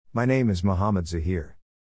My name is Mohammed Zahir.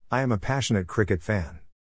 I am a passionate cricket fan.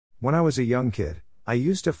 When I was a young kid, I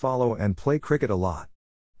used to follow and play cricket a lot.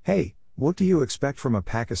 Hey, what do you expect from a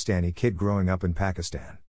Pakistani kid growing up in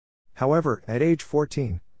Pakistan? However, at age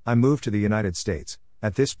 14, I moved to the United States.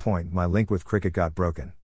 At this point, my link with cricket got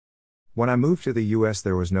broken. When I moved to the US,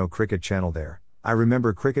 there was no cricket channel there. I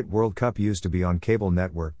remember Cricket World Cup used to be on cable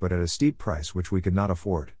network but at a steep price which we could not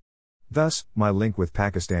afford. Thus, my link with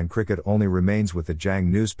Pakistan cricket only remains with the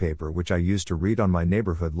Jang newspaper which I used to read on my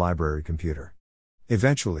neighborhood library computer.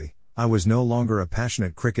 Eventually, I was no longer a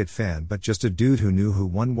passionate cricket fan but just a dude who knew who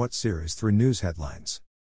won what series through news headlines.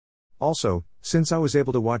 Also, since I was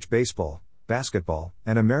able to watch baseball, basketball,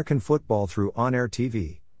 and American football through on-air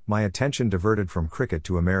TV, my attention diverted from cricket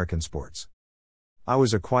to American sports. I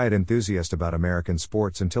was a quiet enthusiast about American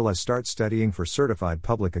sports until I started studying for Certified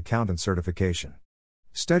Public Accountant certification.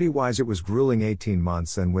 Study-wise it was grueling 18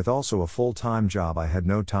 months and with also a full-time job I had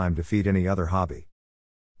no time to feed any other hobby.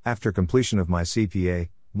 After completion of my CPA,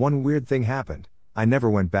 one weird thing happened. I never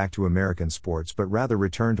went back to American sports but rather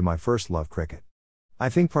returned to my first love, cricket. I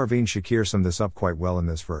think Parveen Shakir summed this up quite well in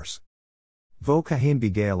this verse. Vo kahin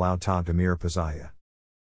bhi gaya lao ta damir pazaya.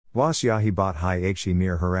 Was yahi bat hai ekshi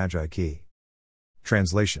mir harajai ki.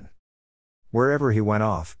 Translation. Wherever he went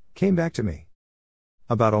off, came back to me.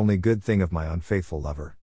 About only good thing of my unfaithful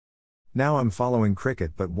lover. Now I'm following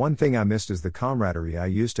cricket but one thing I missed is the camaraderie I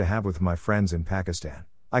used to have with my friends in Pakistan.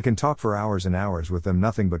 I can talk for hours and hours with them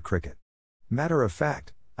nothing but cricket. Matter of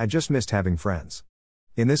fact, I just missed having friends.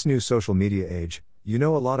 In this new social media age, you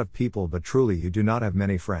know a lot of people but truly you do not have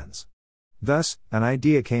many friends. Thus, an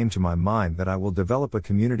idea came to my mind that I will develop a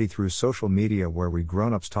community through social media where we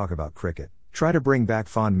grown-ups talk about cricket, try to bring back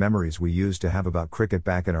fond memories we used to have about cricket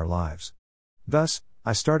back in our lives. Thus,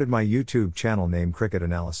 I started my YouTube channel named Cricket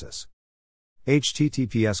Analysis.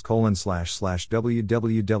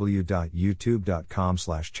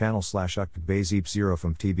 https://www.youtube.com/channel/ukbezeep0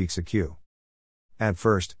 from tbxq. At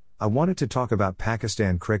first, I wanted to talk about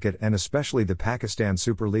Pakistan cricket and especially the Pakistan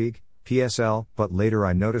Super League, PSL, but later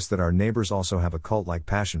I noticed that our neighbors also have a cult-like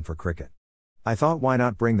passion for cricket. I thought why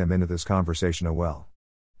not bring them into this conversation as well.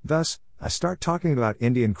 Thus, I start talking about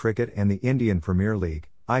Indian cricket and the Indian Premier League,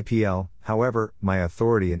 IPL. However, my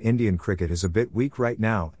authority in Indian cricket is a bit weak right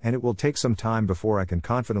now and it will take some time before I can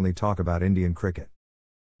confidently talk about Indian cricket.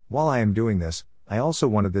 While I am doing this, I also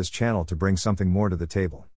wanted this channel to bring something more to the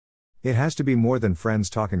table. It has to be more than friends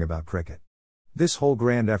talking about cricket. This whole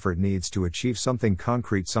grand effort needs to achieve something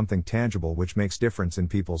concrete, something tangible which makes difference in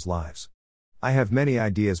people's lives. I have many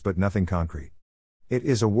ideas but nothing concrete. It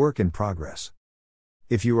is a work in progress.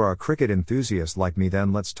 If you are a cricket enthusiast like me,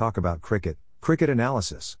 then let's talk about cricket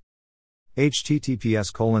analysis.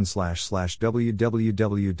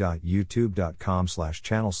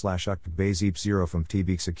 https://www.youtube.com/channel/ukbezeep0 from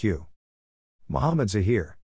tbxq. Mohammed Zahir.